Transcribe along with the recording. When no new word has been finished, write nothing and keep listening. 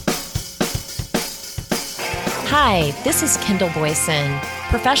Hi, this is Kendall Boyson,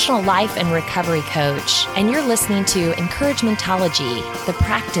 professional life and recovery coach, and you're listening to Encouragementology, the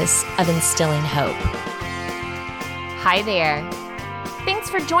practice of instilling hope. Hi there. Thanks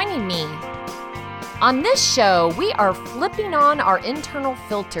for joining me. On this show, we are flipping on our internal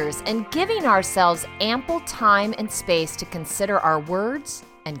filters and giving ourselves ample time and space to consider our words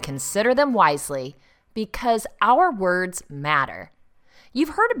and consider them wisely, because our words matter. You've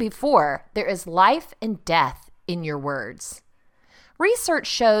heard it before, there is life and death in your words. Research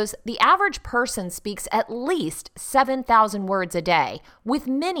shows the average person speaks at least 7,000 words a day, with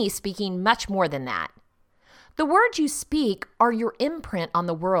many speaking much more than that. The words you speak are your imprint on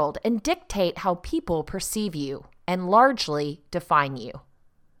the world and dictate how people perceive you and largely define you.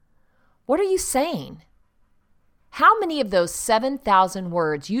 What are you saying? How many of those 7,000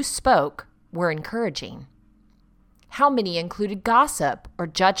 words you spoke were encouraging? How many included gossip or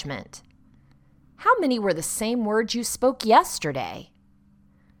judgment? How many were the same words you spoke yesterday?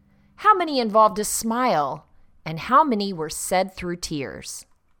 How many involved a smile, and how many were said through tears?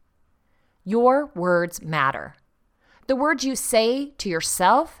 Your words matter. The words you say to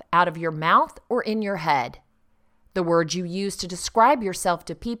yourself out of your mouth or in your head. The words you use to describe yourself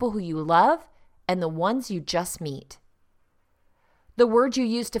to people who you love and the ones you just meet. The words you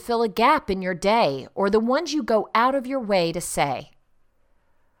use to fill a gap in your day or the ones you go out of your way to say.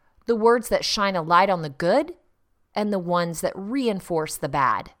 The words that shine a light on the good and the ones that reinforce the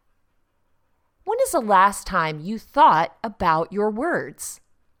bad. When is the last time you thought about your words?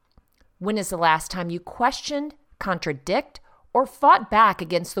 When is the last time you questioned, contradict, or fought back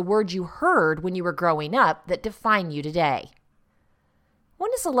against the words you heard when you were growing up that define you today?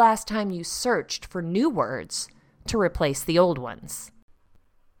 When is the last time you searched for new words to replace the old ones?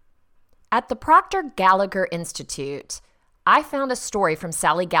 At the Proctor Gallagher Institute, I found a story from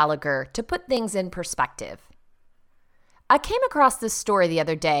Sally Gallagher to put things in perspective. I came across this story the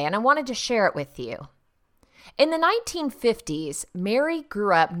other day and I wanted to share it with you. In the 1950s, Mary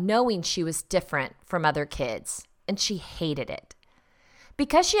grew up knowing she was different from other kids, and she hated it.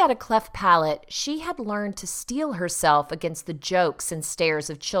 Because she had a cleft palate, she had learned to steel herself against the jokes and stares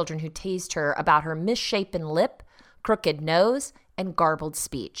of children who teased her about her misshapen lip, crooked nose, and garbled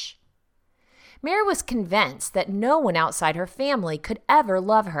speech. Mary was convinced that no one outside her family could ever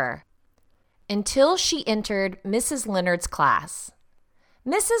love her, until she entered Mrs. Leonard's class.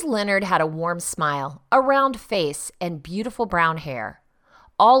 Mrs. Leonard had a warm smile, a round face, and beautiful brown hair.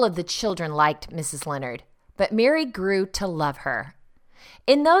 All of the children liked Mrs. Leonard, but Mary grew to love her.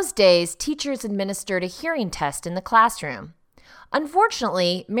 In those days, teachers administered a hearing test in the classroom.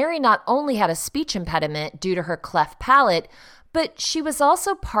 Unfortunately, Mary not only had a speech impediment due to her cleft palate, but she was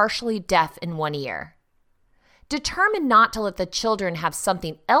also partially deaf in one ear. Determined not to let the children have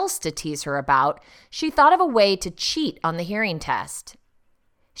something else to tease her about, she thought of a way to cheat on the hearing test.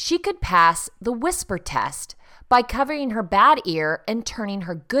 She could pass the whisper test by covering her bad ear and turning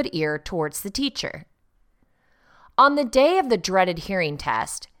her good ear towards the teacher. On the day of the dreaded hearing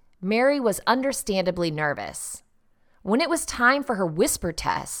test, Mary was understandably nervous. When it was time for her whisper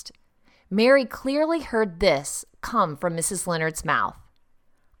test, Mary clearly heard this come from Mrs. Leonard's mouth.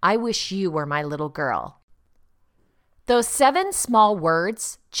 "I wish you were my little girl." Those 7 small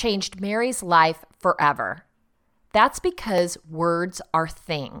words changed Mary's life forever. That's because words are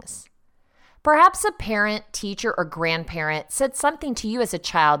things. Perhaps a parent, teacher, or grandparent said something to you as a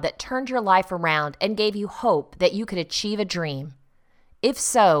child that turned your life around and gave you hope that you could achieve a dream. If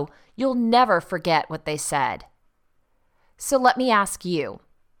so, you'll never forget what they said. So let me ask you,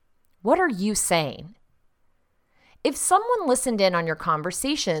 what are you saying? If someone listened in on your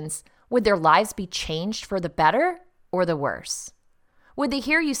conversations, would their lives be changed for the better or the worse? Would they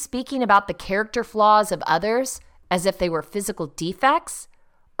hear you speaking about the character flaws of others as if they were physical defects,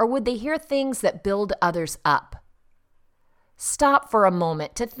 or would they hear things that build others up? Stop for a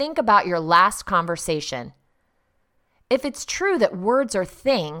moment to think about your last conversation. If it's true that words are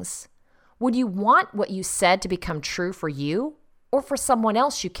things, would you want what you said to become true for you or for someone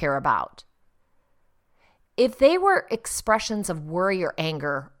else you care about? If they were expressions of worry or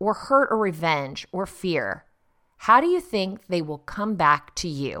anger or hurt or revenge or fear, how do you think they will come back to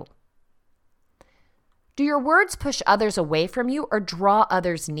you? Do your words push others away from you or draw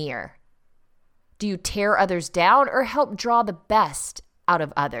others near? Do you tear others down or help draw the best out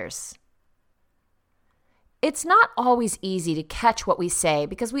of others? It's not always easy to catch what we say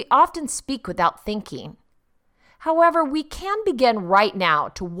because we often speak without thinking. However, we can begin right now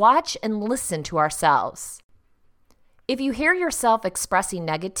to watch and listen to ourselves. If you hear yourself expressing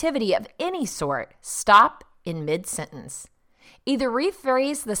negativity of any sort, stop in mid-sentence. Either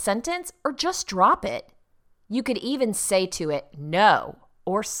rephrase the sentence or just drop it. You could even say to it, no,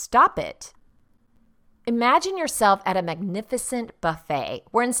 or stop it. Imagine yourself at a magnificent buffet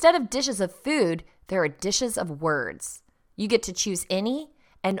where instead of dishes of food, there are dishes of words. You get to choose any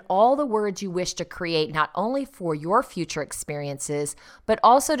and all the words you wish to create, not only for your future experiences, but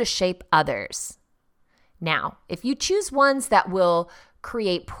also to shape others. Now, if you choose ones that will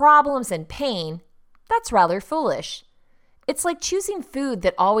create problems and pain, that's rather foolish. It's like choosing food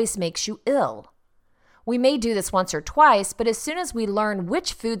that always makes you ill. We may do this once or twice, but as soon as we learn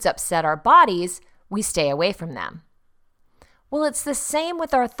which foods upset our bodies, we stay away from them. Well, it's the same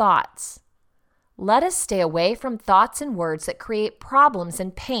with our thoughts. Let us stay away from thoughts and words that create problems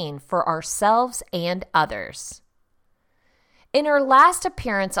and pain for ourselves and others. In her last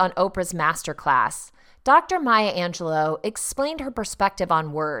appearance on Oprah's Masterclass, Dr. Maya Angelou explained her perspective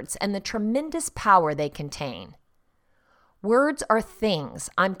on words and the tremendous power they contain. Words are things,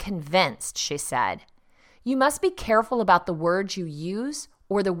 I'm convinced, she said. You must be careful about the words you use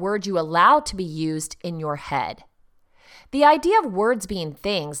or the words you allow to be used in your head. The idea of words being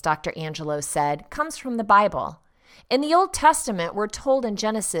things, Dr. Angelou said, comes from the Bible. In the Old Testament, we're told in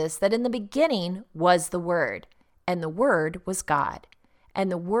Genesis that in the beginning was the Word, and the Word was God,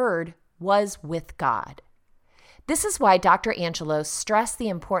 and the Word was with God. This is why Dr. Angelou stressed the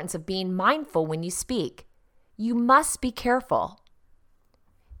importance of being mindful when you speak. You must be careful.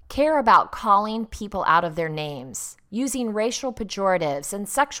 Care about calling people out of their names, using racial pejoratives and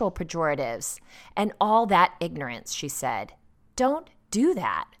sexual pejoratives, and all that ignorance, she said. Don't do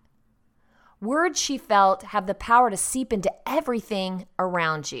that. Words, she felt, have the power to seep into everything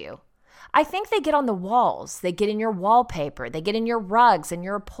around you. I think they get on the walls, they get in your wallpaper, they get in your rugs and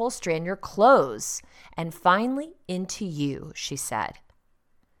your upholstery and your clothes, and finally into you, she said.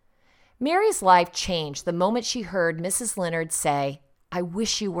 Mary's life changed the moment she heard Mrs. Leonard say, I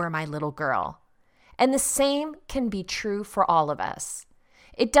wish you were my little girl. And the same can be true for all of us.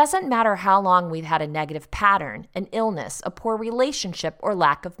 It doesn't matter how long we've had a negative pattern, an illness, a poor relationship, or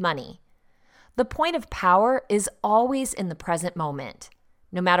lack of money. The point of power is always in the present moment.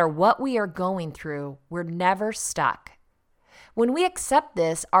 No matter what we are going through, we're never stuck. When we accept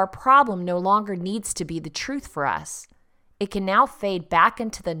this, our problem no longer needs to be the truth for us. It can now fade back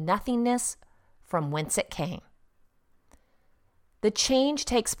into the nothingness from whence it came. The change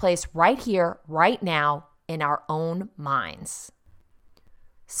takes place right here, right now, in our own minds.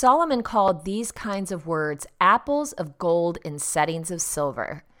 Solomon called these kinds of words apples of gold in settings of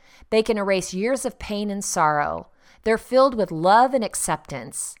silver. They can erase years of pain and sorrow. They're filled with love and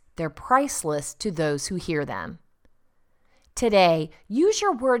acceptance. They're priceless to those who hear them. Today, use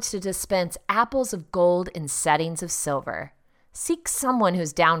your words to dispense apples of gold in settings of silver. Seek someone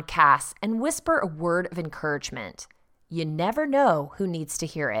who's downcast and whisper a word of encouragement. You never know who needs to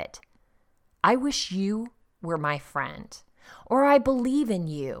hear it. I wish you were my friend, or I believe in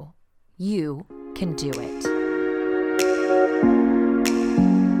you. You can do it.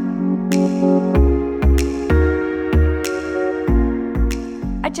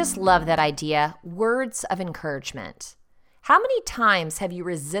 I just love that idea, words of encouragement. How many times have you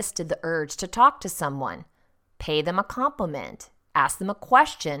resisted the urge to talk to someone? Pay them a compliment, ask them a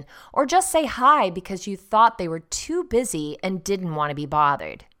question, or just say hi because you thought they were too busy and didn't want to be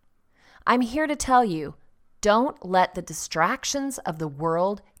bothered. I'm here to tell you, don't let the distractions of the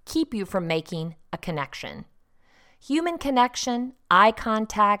world keep you from making a connection. Human connection, eye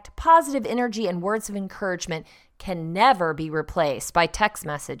contact, positive energy, and words of encouragement can never be replaced by text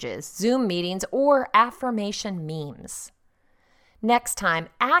messages, Zoom meetings, or affirmation memes. Next time,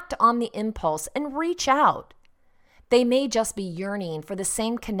 act on the impulse and reach out. They may just be yearning for the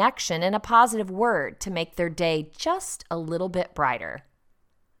same connection and a positive word to make their day just a little bit brighter.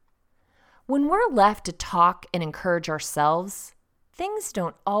 When we're left to talk and encourage ourselves, things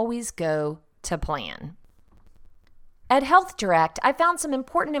don't always go to plan. At Health Direct, I found some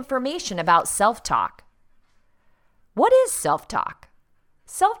important information about self-talk. What is self-talk?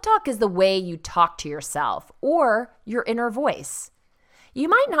 Self-talk is the way you talk to yourself or your inner voice. You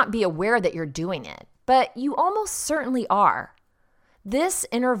might not be aware that you're doing it, but you almost certainly are. This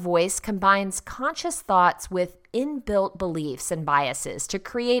inner voice combines conscious thoughts with inbuilt beliefs and biases to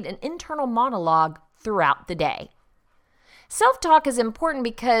create an internal monologue throughout the day. Self-talk is important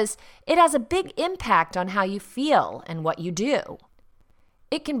because it has a big impact on how you feel and what you do.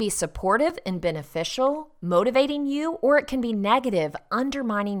 It can be supportive and beneficial, motivating you, or it can be negative,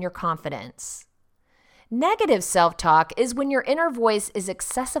 undermining your confidence. Negative self-talk is when your inner voice is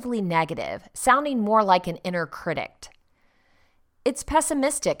excessively negative, sounding more like an inner critic. It's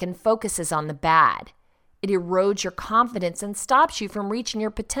pessimistic and focuses on the bad. It erodes your confidence and stops you from reaching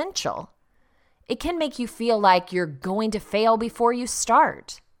your potential. It can make you feel like you're going to fail before you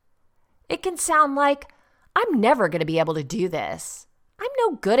start. It can sound like, I'm never going to be able to do this. I'm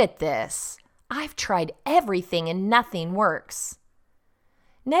no good at this. I've tried everything and nothing works.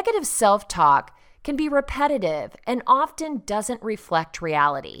 Negative self-talk can be repetitive and often doesn't reflect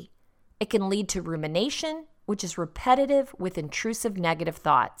reality. It can lead to rumination, which is repetitive with intrusive negative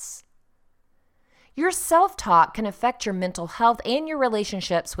thoughts. Your self-talk can affect your mental health and your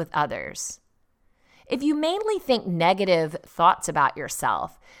relationships with others. If you mainly think negative thoughts about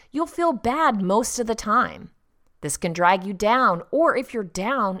yourself, you'll feel bad most of the time. This can drag you down, or if you're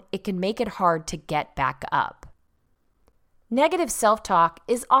down, it can make it hard to get back up. Negative self-talk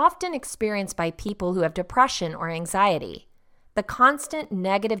is often experienced by people who have depression or anxiety. The constant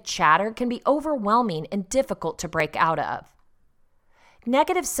negative chatter can be overwhelming and difficult to break out of.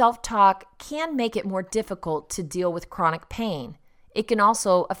 Negative self-talk can make it more difficult to deal with chronic pain. It can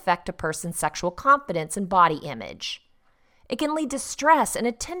also affect a person's sexual confidence and body image. It can lead to stress and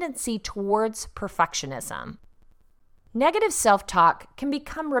a tendency towards perfectionism. Negative self-talk can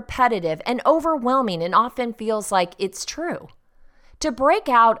become repetitive and overwhelming and often feels like it's true. To break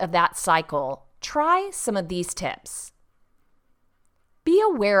out of that cycle, try some of these tips. Be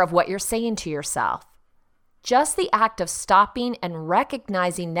aware of what you're saying to yourself. Just the act of stopping and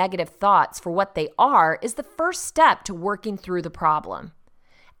recognizing negative thoughts for what they are is the first step to working through the problem.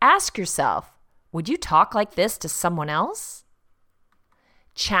 Ask yourself, would you talk like this to someone else?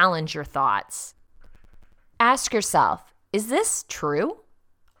 Challenge your thoughts. Ask yourself, is this true?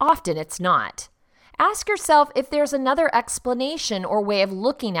 Often it's not. Ask yourself if there's another explanation or way of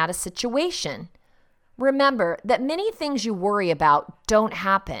looking at a situation. Remember that many things you worry about don't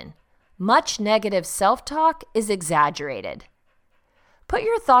happen. Much negative self-talk is exaggerated. Put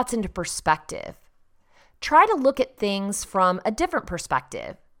your thoughts into perspective. Try to look at things from a different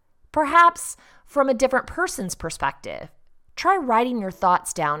perspective, perhaps from a different person's perspective. Try writing your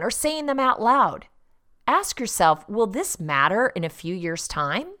thoughts down or saying them out loud. Ask yourself, will this matter in a few years'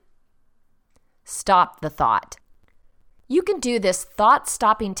 time? Stop the thought. You can do this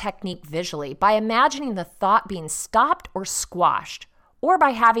thought-stopping technique visually by imagining the thought being stopped or squashed, or by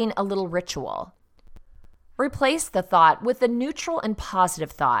having a little ritual. Replace the thought with a neutral and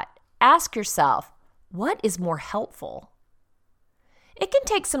positive thought. Ask yourself, what is more helpful? It can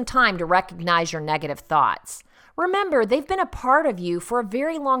take some time to recognize your negative thoughts. Remember, they've been a part of you for a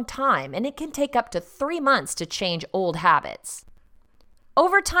very long time, and it can take up to 3 months to change old habits.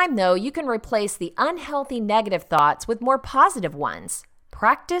 Over time, though, you can replace the unhealthy negative thoughts with more positive ones.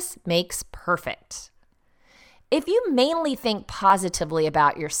 Practice makes perfect. If you mainly think positively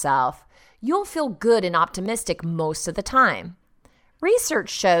about yourself, you'll feel good and optimistic most of the time. Research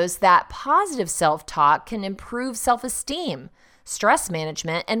shows that positive self-talk can improve self-esteem, stress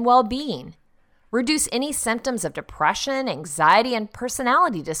management, and well-being, reduce any symptoms of depression, anxiety, and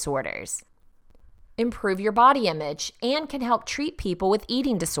personality disorders, improve your body image, and can help treat people with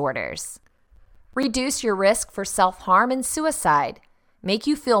eating disorders, reduce your risk for self-harm and suicide, make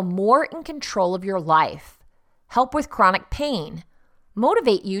you feel more in control of your life, help with chronic pain,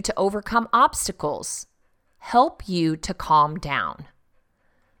 motivate you to overcome obstacles, help you to calm down.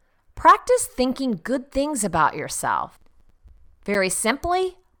 Practice thinking good things about yourself. Very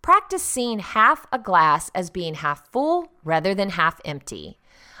simply, practice seeing half a glass as being half full rather than half empty.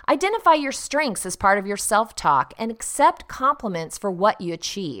 Identify your strengths as part of your self-talk and accept compliments for what you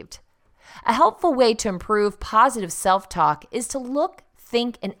achieved. A helpful way to improve positive self-talk is to look,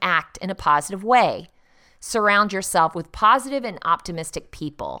 think, and act in a positive way. Surround yourself with positive and optimistic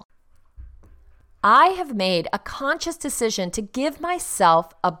people. I have made a conscious decision to give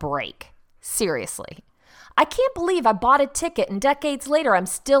myself a break. Seriously. I can't believe I bought a ticket and decades later I'm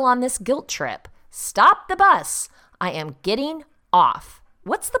still on this guilt trip. Stop the bus. I am getting off.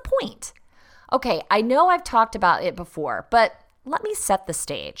 What's the point? Okay, I know I've talked about it before, but let me set the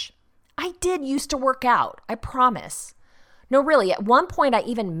stage. I did used to work out, I promise. No, really, at one point I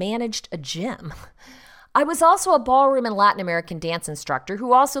even managed a gym. I was also a ballroom and Latin American dance instructor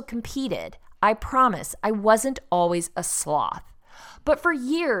who also competed. I promise I wasn't always a sloth. But for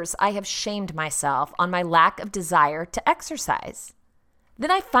years, I have shamed myself on my lack of desire to exercise.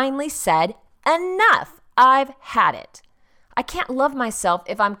 Then I finally said, enough, I've had it. I can't love myself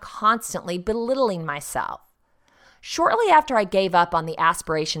if I'm constantly belittling myself. Shortly after I gave up on the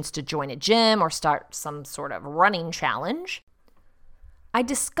aspirations to join a gym or start some sort of running challenge, I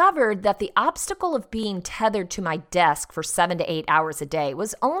discovered that the obstacle of being tethered to my desk for 7 to 8 hours a day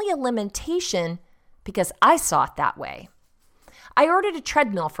was only a limitation because I saw it that way. I ordered a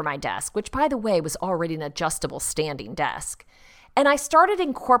treadmill for my desk, which, by the way, was already an adjustable standing desk. and I started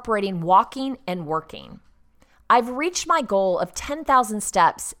incorporating walking and working. I've reached my goal of 10,000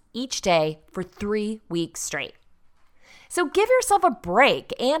 steps each day for 3 weeks straight. So give yourself a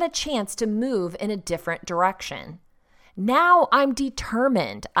break and a chance to move in a different direction. Now I'm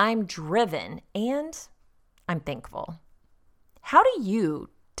determined, I'm driven, and I'm thankful. How do you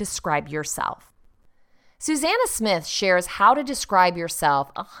describe yourself? Susanna Smith shares how to describe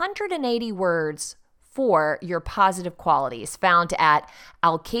yourself 180 words for your positive qualities found at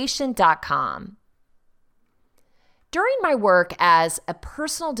alcation.com. During my work as a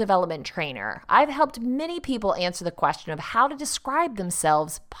personal development trainer, I've helped many people answer the question of how to describe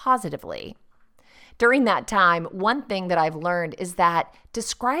themselves positively. During that time, one thing that I've learned is that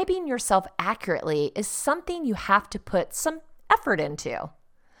describing yourself accurately is something you have to put some effort into.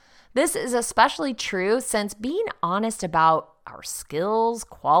 This is especially true since being honest about our skills,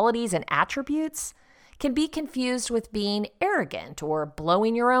 qualities, and attributes can be confused with being arrogant or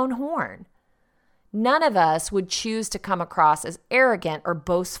blowing your own horn. None of us would choose to come across as arrogant or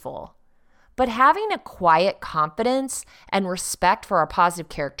boastful, but having a quiet confidence and respect for our positive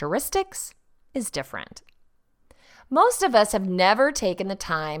characteristics is different. Most of us have never taken the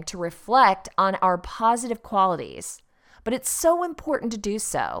time to reflect on our positive qualities, but it's so important to do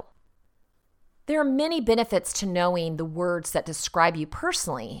so. There are many benefits to knowing the words that describe you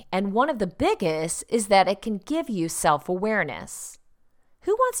personally, and one of the biggest is that it can give you self-awareness.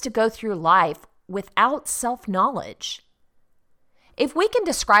 Who wants to go through life without self-knowledge? If we can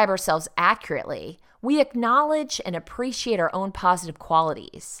describe ourselves accurately, we acknowledge and appreciate our own positive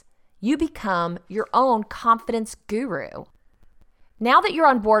qualities. You become your own confidence guru. Now that you're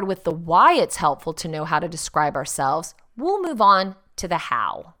on board with the why it's helpful to know how to describe ourselves, we'll move on to the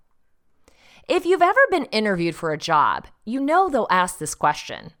how. If you've ever been interviewed for a job, you know they'll ask this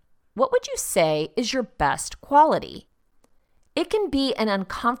question. What would you say is your best quality? It can be an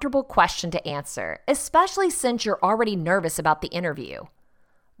uncomfortable question to answer, especially since you're already nervous about the interview.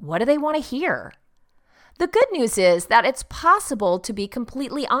 What do they want to hear? The good news is that it's possible to be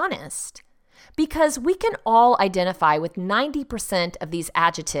completely honest, because we can all identify with 90% of these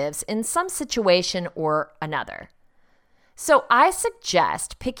adjectives in some situation or another. So I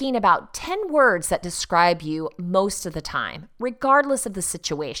suggest picking about 10 words that describe you most of the time, regardless of the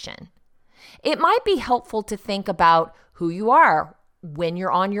situation. It might be helpful to think about who you are when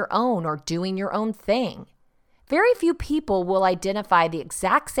you're on your own or doing your own thing. Very few people will identify the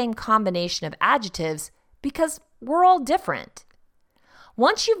exact same combination of adjectives because we're all different.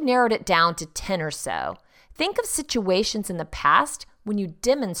 Once you've narrowed it down to 10 or so, think of situations in the past when you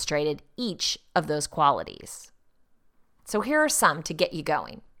demonstrated each of those qualities. So here are some to get you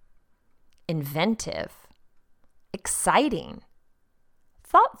going. Inventive, exciting,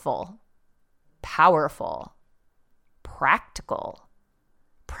 thoughtful, powerful, practical,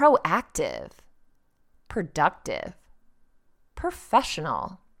 proactive, productive,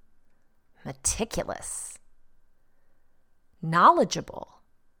 professional, meticulous, knowledgeable,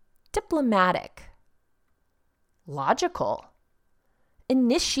 diplomatic, logical,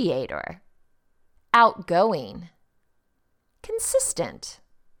 initiator, outgoing, consistent,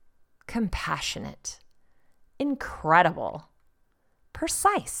 compassionate, incredible,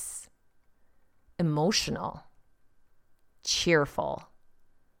 precise, emotional, cheerful,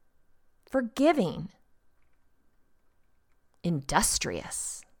 forgiving,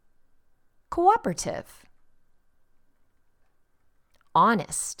 industrious, cooperative,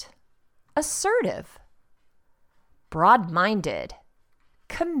 honest, assertive, broad-minded,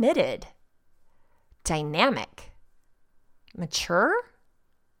 committed, dynamic, mature,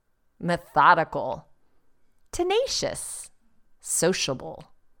 methodical, tenacious,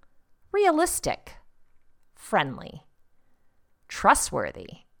 sociable, realistic, friendly, trustworthy,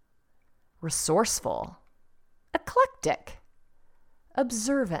 resourceful, eclectic,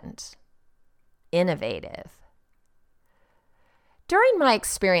 observant, innovative. During my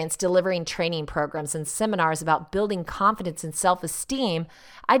experience delivering training programs and seminars about building confidence and self-esteem,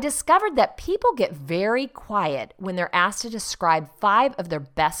 I discovered that people get very quiet when they're asked to describe 5 of their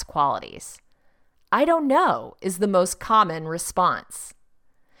best qualities. I don't know is the most common response.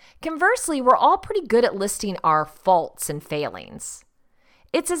 Conversely, we're all pretty good at listing our faults and failings.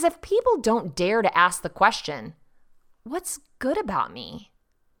 It's as if people don't dare to ask the question, what's good about me?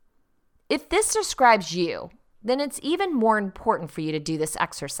 If this describes you, then it's even more important for you to do this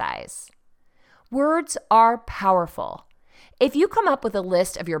exercise. Words are powerful. If you come up with a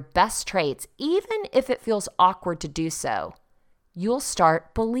list of your best traits, even if it feels awkward to do so, you'll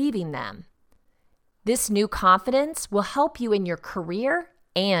start believing them. This new confidence will help you in your career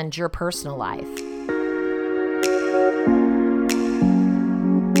and your personal life.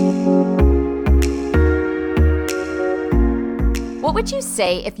 What would you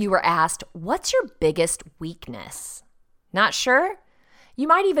say if you were asked, what's your biggest weakness? Not sure? You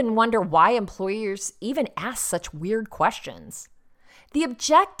might even wonder why employers even ask such weird questions. The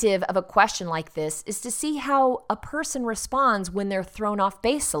objective of a question like this is to see how a person responds when they're thrown off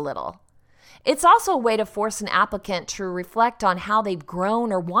base a little. It's also a way to force an applicant to reflect on how they've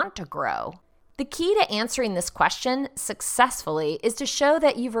grown or want to grow. The key to answering this question successfully is to show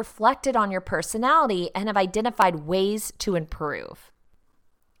that you've reflected on your personality and have identified ways to improve.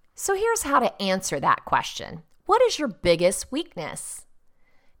 So here's how to answer that question. What is your biggest weakness?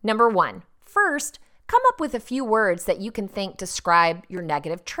 Number 1, first, come up with a few words that you can think describe your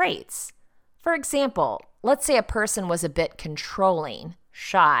negative traits. For example, let's say a person was a bit controlling,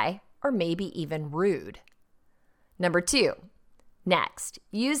 shy, or maybe even rude. Number 2, next,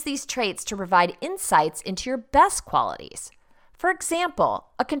 use these traits to provide insights into your best qualities. For example,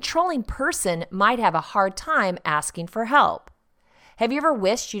 a controlling person might have a hard time asking for help. Have you ever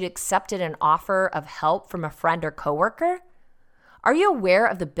wished you'd accepted an offer of help from a friend or coworker? Are you aware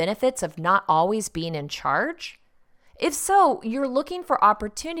of the benefits of not always being in charge? If so, you're looking for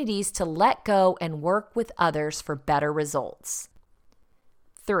opportunities to let go and work with others for better results.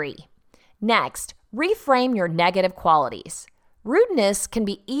 3, next, reframe your negative qualities. Rudeness can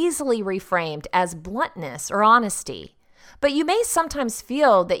be easily reframed as bluntness or honesty, but you may sometimes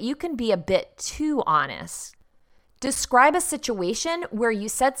feel that you can be a bit too honest. Describe a situation where you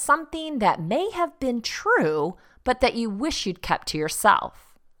said something that may have been true, but that you wish you'd kept to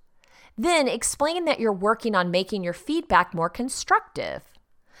yourself. Then explain that you're working on making your feedback more constructive.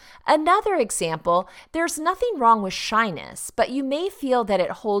 Another example, there's nothing wrong with shyness, but you may feel that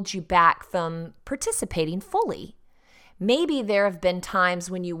it holds you back from participating fully. Maybe there have been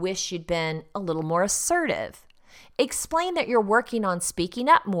times when you wish you'd been a little more assertive. Explain that you're working on speaking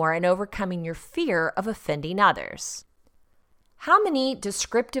up more and overcoming your fear of offending others. How many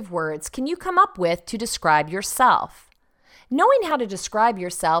descriptive words can you come up with to describe yourself? Knowing how to describe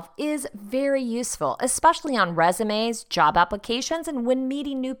yourself is very useful, especially on resumes, job applications, and when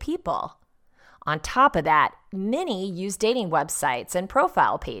meeting new people. On top of that, many use dating websites and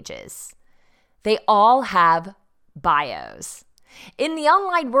profile pages. They all have bios. In the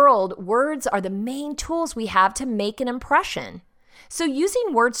online world, words are the main tools we have to make an impression. So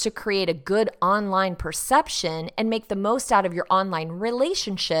using words to create a good online perception and make the most out of your online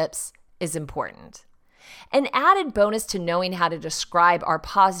relationships is important. An added bonus to knowing how to describe our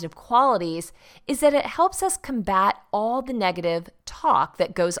positive qualities is that it helps us combat all the negative talk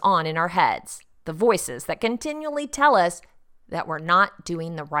that goes on in our heads, the voices that continually tell us that we're not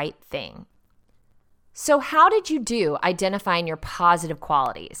doing the right thing. So how did you do identifying your positive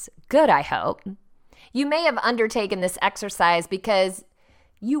qualities? Good, I hope. You may have undertaken this exercise because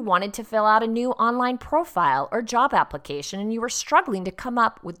you wanted to fill out a new online profile or job application and you were struggling to come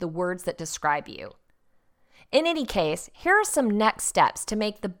up with the words that describe you. In any case, here are some next steps to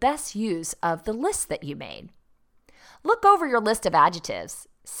make the best use of the list that you made. Look over your list of adjectives.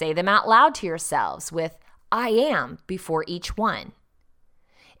 Say them out loud to yourselves with "I am" before each one.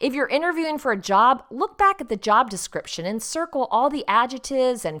 If you're interviewing for a job, look back at the job description and circle all the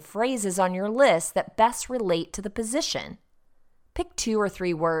adjectives and phrases on your list that best relate to the position. Pick 2 or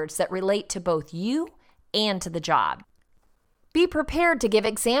 3 words that relate to both you and to the job. Be prepared to give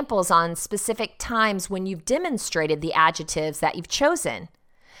examples on specific times when you've demonstrated the adjectives that you've chosen.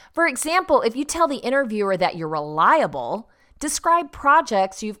 For example, if you tell the interviewer that you're reliable, describe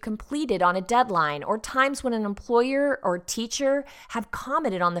projects you've completed on a deadline or times when an employer or teacher have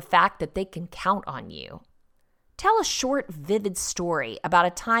commented on the fact that they can count on you. Tell a short, vivid story about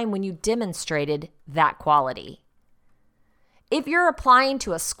a time when you demonstrated that quality. If you're applying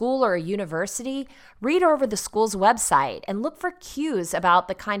to a school or a university, read over the school's website and look for cues about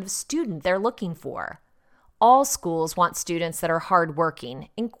the kind of student they're looking for. All schools want students that are hardworking,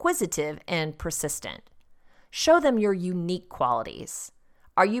 inquisitive, and persistent. Show them your unique qualities.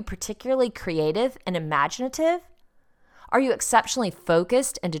 Are you particularly creative and imaginative? Are you exceptionally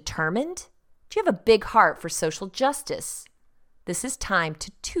focused and determined? Do you have a big heart for social justice? This is time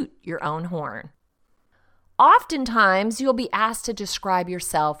to toot your own horn. Oftentimes, you'll be asked to describe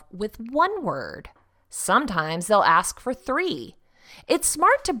yourself with 1 word. Sometimes they'll ask for 3. It's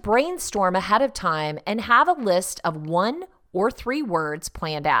smart to brainstorm ahead of time and have a list of 1 or 3 words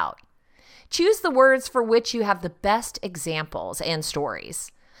planned out. Choose the words for which you have the best examples and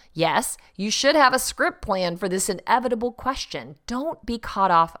stories. Yes, you should have a script planned for this inevitable question. Don't be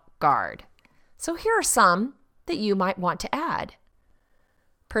caught off guard. So here are some that you might want to add.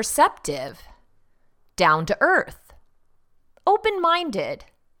 Perceptive, down to earth, open-minded,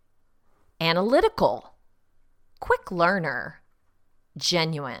 analytical, quick learner,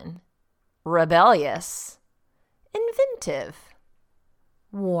 genuine, rebellious, inventive,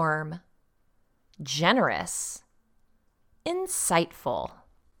 warm, generous, insightful.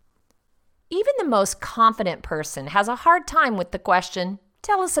 Even the most confident person has a hard time with the question,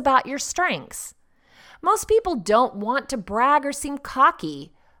 "Tell us about your strengths." Most people don't want to brag or seem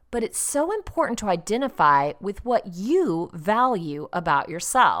cocky, but it's so important to identify with what you value about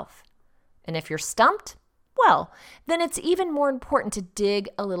yourself. And if you're stumped, well, then it's even more important to dig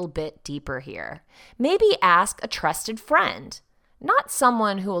a little bit deeper here. Maybe ask a trusted friend, not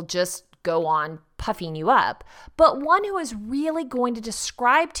someone who will just go on puffing you up, but one who is really going to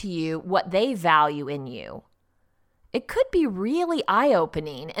describe to you what they value in you. It could be really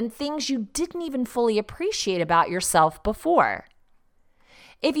eye-opening and things you didn't even fully appreciate about yourself before.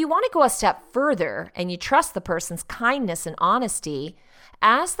 If you want to go a step further and you trust the person's kindness and honesty,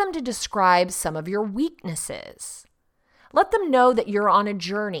 ask them to describe some of your weaknesses. Let them know that you're on a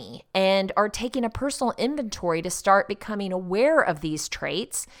journey and are taking a personal inventory to start becoming aware of these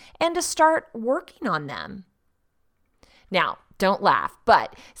traits and to start working on them. Now, don't laugh,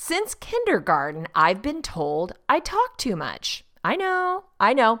 but since kindergarten, I've been told I talk too much. I know.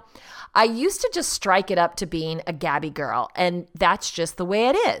 I used to just strike it up to being a gabby girl, and that's just the way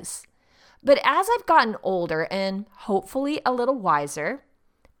it is. But as I've gotten older and hopefully a little wiser,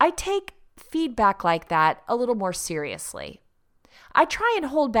 I take feedback like that a little more seriously. I try and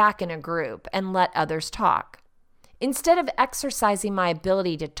hold back in a group and let others talk. Instead of exercising my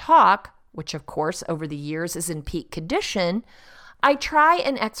ability to talk, which of course over the years is in peak condition, I try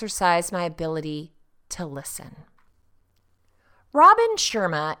and exercise my ability to listen. Robin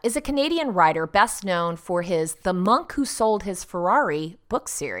Sharma is a Canadian writer best known for his The Monk Who Sold His Ferrari book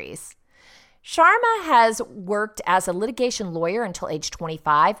series. Sharma has worked as a litigation lawyer until age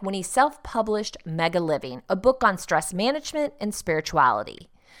 25 when he self-published Mega Living, a book on stress management and spirituality.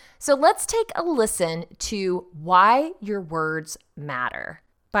 So let's take a listen to Why Your Words Matter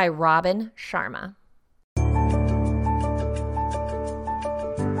by Robin Sharma.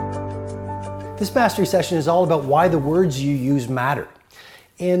 This mastery session is all about why the words you use matter.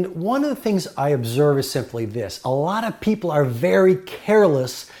 And one of the things I observe is simply this. A lot of people are very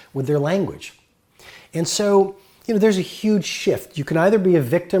careless with their language. And so, there's a huge shift. You can either be a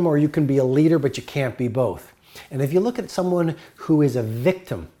victim or you can be a leader, but you can't be both. And if you look at someone who is a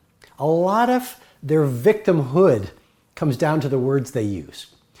victim, a lot of their victimhood comes down to the words they use.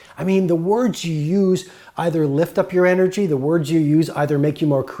 The words you use either lift up your energy, the words you use either make you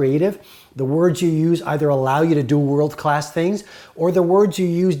more creative, the words you use either allow you to do world-class things, or the words you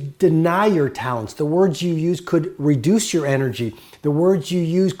use deny your talents. The words you use could reduce your energy. The words you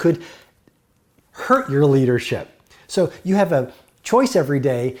use could hurt your leadership. So you have a choice every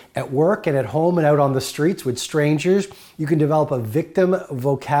day at work and at home and out on the streets with strangers. You can develop a victim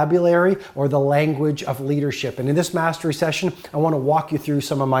vocabulary or the language of leadership. And in this mastery session, I want to walk you through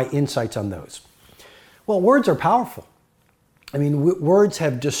some of my insights on those. Well, words are powerful. Words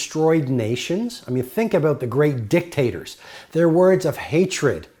have destroyed nations. Think about the great dictators. They're words of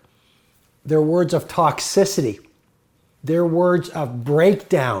hatred. They're words of toxicity. They're words of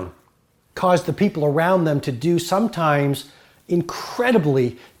breakdown. Caused the people around them to do sometimes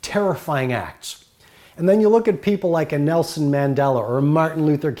incredibly terrifying acts. And then you look at people like a Nelson Mandela or a Martin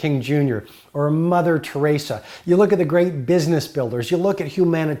Luther King Jr. or a Mother Teresa. You look at the great business builders. You look at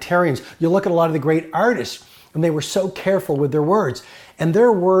humanitarians. You look at a lot of the great artists, and they were so careful with their words. And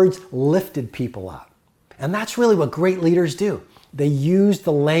their words lifted people up. And that's really what great leaders do. They use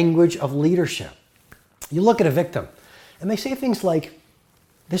the language of leadership. You look at a victim, and they say things like,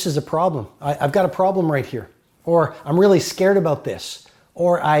 "This is a problem. I've got a problem right here." Or, "I'm really scared about this."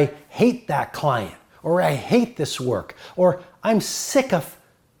 Or, "I hate that client." Or, "I hate this work." Or, "I'm sick of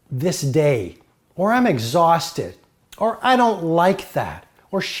this day." Or, "I'm exhausted." Or, "I don't like that."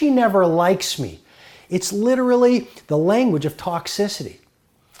 Or, "She never likes me." It's literally the language of toxicity.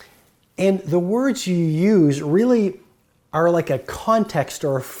 And the words you use really are like a context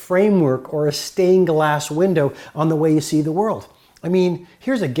or a framework or a stained glass window on the way you see the world.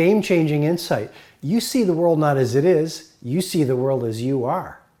 Here's a game-changing insight. You see the world not as it is, you see the world as you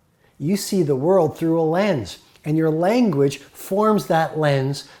are. You see the world through a lens, and your language forms that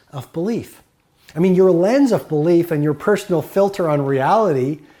lens of belief. Your lens of belief and your personal filter on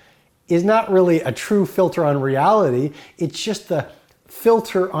reality is not really a true filter on reality. It's just the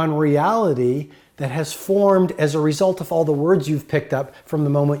filter on reality that has formed as a result of all the words you've picked up from the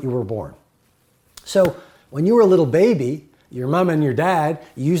moment you were born. So when you were a little baby, your mom and your dad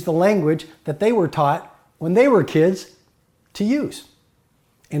used the language that they were taught when they were kids to use.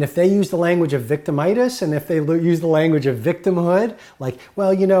 And if they use the language of victimitis, and if they use the language of victimhood, like,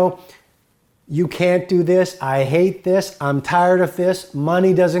 well, you can't do this, I hate this, I'm tired of this,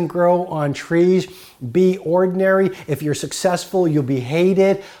 money doesn't grow on trees, be ordinary, if you're successful, you'll be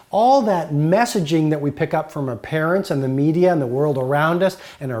hated. All that messaging that we pick up from our parents and the media and the world around us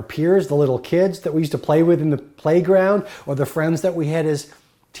and our peers, the little kids that we used to play with in the playground, or the friends that we had as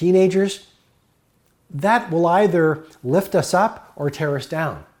teenagers, that will either lift us up or tear us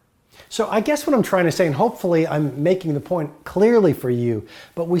down. So I guess what I'm trying to say, and hopefully I'm making the point clearly for you,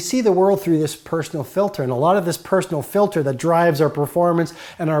 but we see the world through this personal filter, and a lot of this personal filter that drives our performance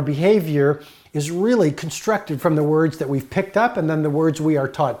and our behavior is really constructed from the words that we've picked up and then the words we are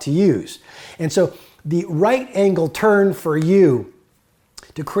taught to use. And so the right angle turn for you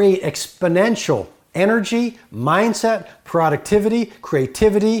to create exponential energy, mindset, productivity,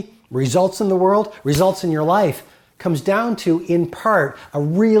 creativity, results in the world, results in your life, comes down to, in part, a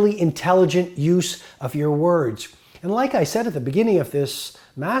really intelligent use of your words. And like I said at the beginning of this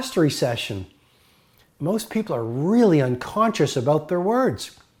mastery session, most people are really unconscious about their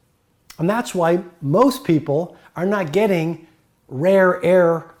words. And that's why most people are not getting rare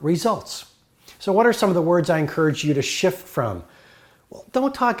air results. So what are some of the words I encourage you to shift from? Well,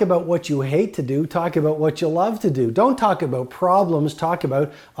 don't talk about what you hate to do, talk about what you love to do. Don't talk about problems, talk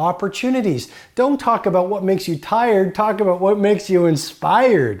about opportunities. Don't talk about what makes you tired, talk about what makes you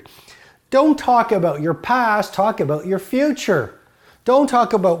inspired. Don't talk about your past, talk about your future. Don't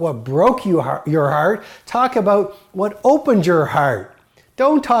talk about what broke your heart, talk about what opened your heart.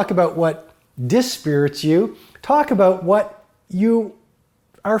 Don't talk about what dispirits you, talk about what you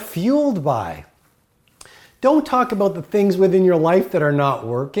are fueled by. Don't talk about the things within your life that are not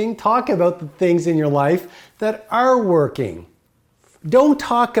working. Talk about the things in your life that are working. Don't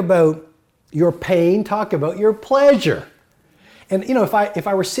talk about your pain. Talk about your pleasure. And if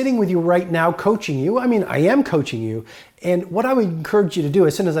I were sitting with you right now coaching you, I am coaching you, and what I would encourage you to do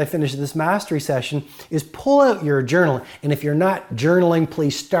as soon as I finish this mastery session is pull out your journal. And if you're not journaling,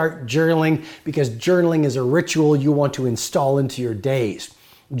 please start journaling, because journaling is a ritual you want to install into your days.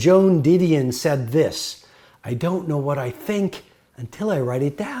 Joan Didion said this: I don't know what I think until I write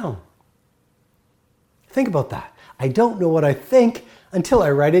it down. Think about that. I don't know what I think until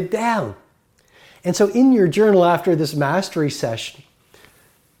I write it down. And so in your journal after this mastery session,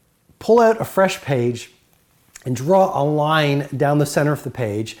 pull out a fresh page and draw a line down the center of the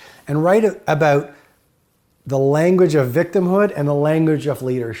page and write about the language of victimhood and the language of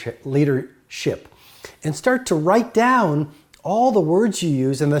leadership. And start to write down all the words you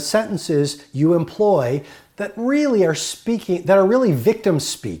use and the sentences you employ that really are victim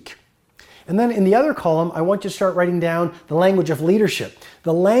speak. And then in the other column, I want you to start writing down the language of leadership,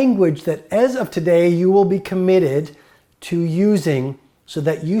 the language that as of today you will be committed to using, so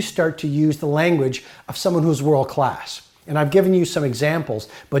that you start to use the language of someone who's world class. And I've given you some examples,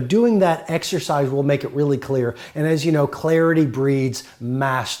 but doing that exercise will make it really clear. And as you know, clarity breeds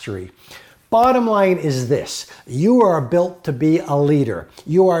mastery. Bottom line is this: you are built to be a leader.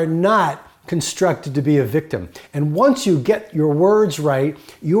 You are not constructed to be a victim. And once you get your words right,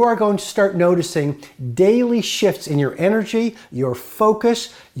 you are going to start noticing daily shifts in your energy, your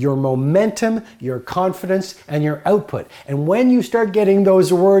focus, your momentum, your confidence, and your output. And when you start getting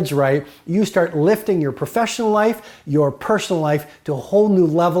those words right, you start lifting your professional life, your personal life to a whole new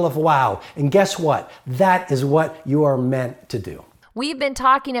level of wow. And guess what? That is what you are meant to do. We've been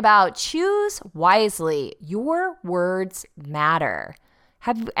talking about choose wisely. Your words matter.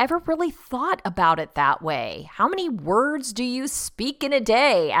 Have you ever really thought about it that way? How many words do you speak in a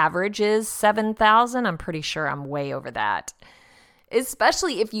day? Average is 7,000. I'm pretty sure I'm way over that.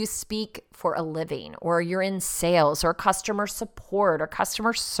 Especially if you speak for a living, or you're in sales or customer support or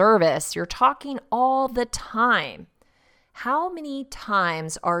customer service. You're talking all the time. How many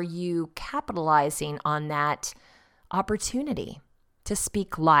times are you capitalizing on that opportunity to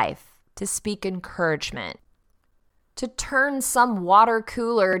speak life, to speak encouragement, to turn some water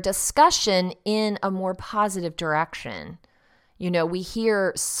cooler discussion in a more positive direction? We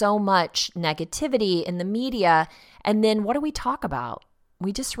hear so much negativity in the media, and then what do we talk about?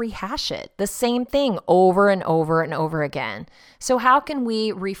 We just rehash it, the same thing over and over and over again. So how can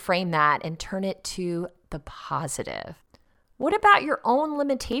we reframe that and turn it to the positive? What about your own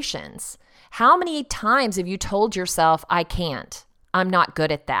limitations? How many times have you told yourself, I can't, I'm not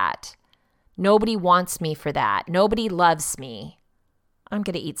good at that, nobody wants me for that, nobody loves me, I'm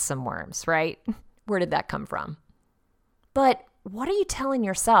going to eat some worms, right? Where did that come from? But what are you telling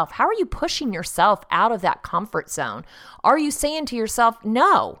yourself? How are you pushing yourself out of that comfort zone? Are you saying to yourself,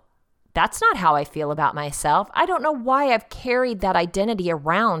 no, That's not how I feel about myself. I don't know why I've carried that identity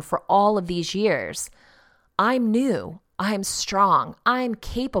around for all of these years. I'm new. I'm strong. I'm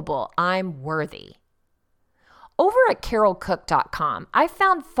capable. I'm worthy. Over at carolcook.com, I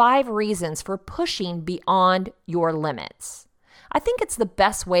found 5 reasons for pushing beyond your limits. I think it's the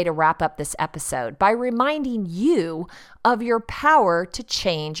best way to wrap up this episode by reminding you of your power to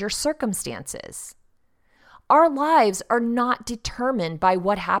change your circumstances. Our lives are not determined by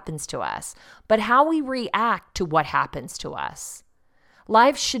what happens to us, but how we react to what happens to us.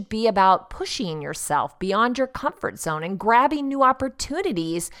 Life should be about pushing yourself beyond your comfort zone and grabbing new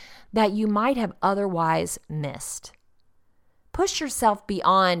opportunities that you might have otherwise missed. Push yourself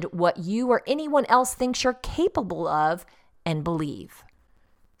beyond what you or anyone else thinks you're capable of and believe.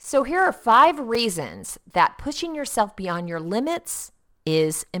 So here are 5 reasons that pushing yourself beyond your limits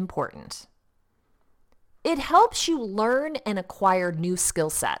is important. It helps you learn and acquire new skill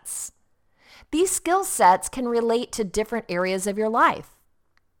sets. These skill sets can relate to different areas of your life.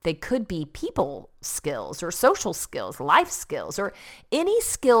 They could be people skills or social skills, life skills, or any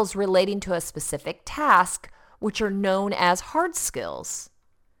skills relating to a specific task, which are known as hard skills.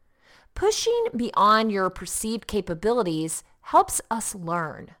 Pushing beyond your perceived capabilities helps us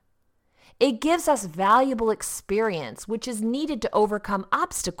learn. It gives us valuable experience, which is needed to overcome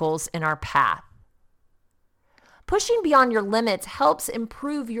obstacles in our path. Pushing beyond your limits helps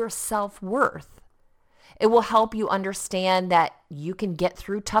improve your self-worth. It will help you understand that you can get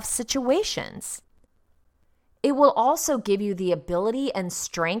through tough situations. It will also give you the ability and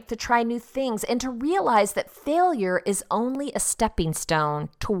strength to try new things and to realize that failure is only a stepping stone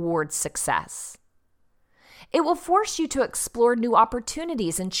towards success. It will force you to explore new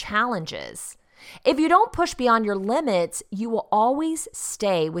opportunities and challenges. If you don't push beyond your limits, you will always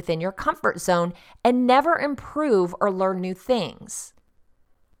stay within your comfort zone and never improve or learn new things.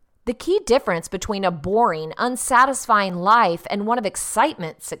 The key difference between a boring, unsatisfying life and one of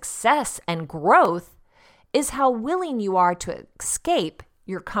excitement, success, and growth is how willing you are to escape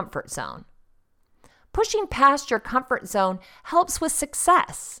your comfort zone. Pushing past your comfort zone helps with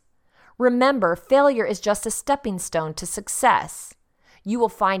success. Remember, failure is just a stepping stone to success. You will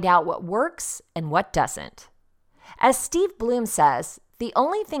find out what works and what doesn't. As Steve Bloom says, the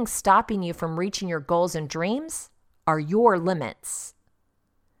only thing stopping you from reaching your goals and dreams are your limits.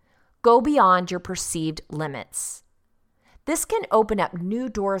 Go beyond your perceived limits. This can open up new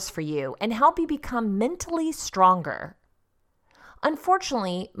doors for you and help you become mentally stronger.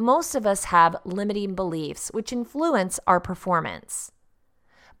 Unfortunately, most of us have limiting beliefs which influence our performance.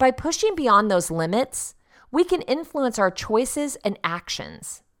 By pushing beyond those limits, we can influence our choices and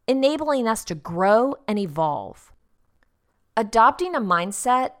actions, enabling us to grow and evolve. Adopting a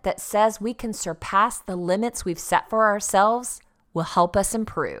mindset that says we can surpass the limits we've set for ourselves will help us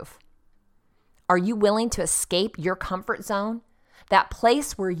improve. Are you willing to escape your comfort zone, that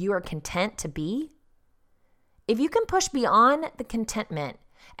place where you are content to be? If you can push beyond the contentment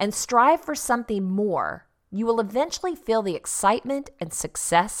and strive for something more, you will eventually feel the excitement and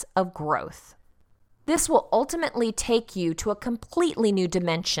success of growth. This will ultimately take you to a completely new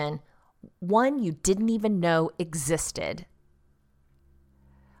dimension, one you didn't even know existed.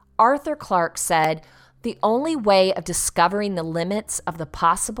 Arthur Clarke said, "The only way of discovering the limits of the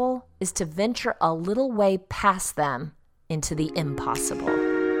possible is to venture a little way past them into the impossible."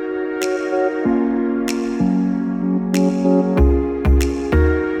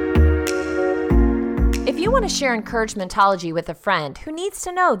 If you want to share Encouragementology with a friend who needs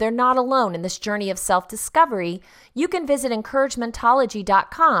to know they're not alone in this journey of self-discovery, you can visit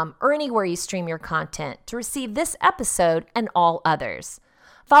Encouragementology.com or anywhere you stream your content to receive this episode and all others.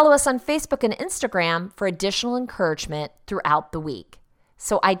 Follow us on Facebook and Instagram for additional encouragement throughout the week.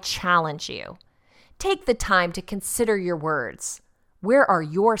 So I challenge you. Take the time to consider your words. Where are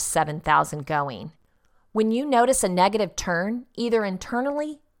your 7,000 going? When you notice a negative turn, either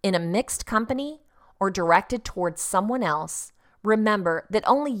internally, in a mixed company, or directed towards someone else, remember that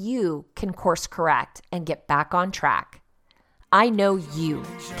only you can course correct and get back on track. I know you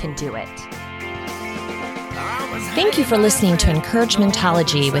can do it. Thank you for listening to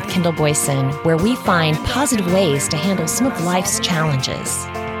Encouragementology with Kendall Boyson, where we find positive ways to handle some of life's challenges.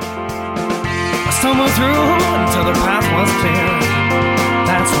 I stumbled through until the path was clear.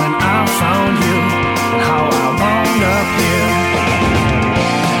 That's when I found you.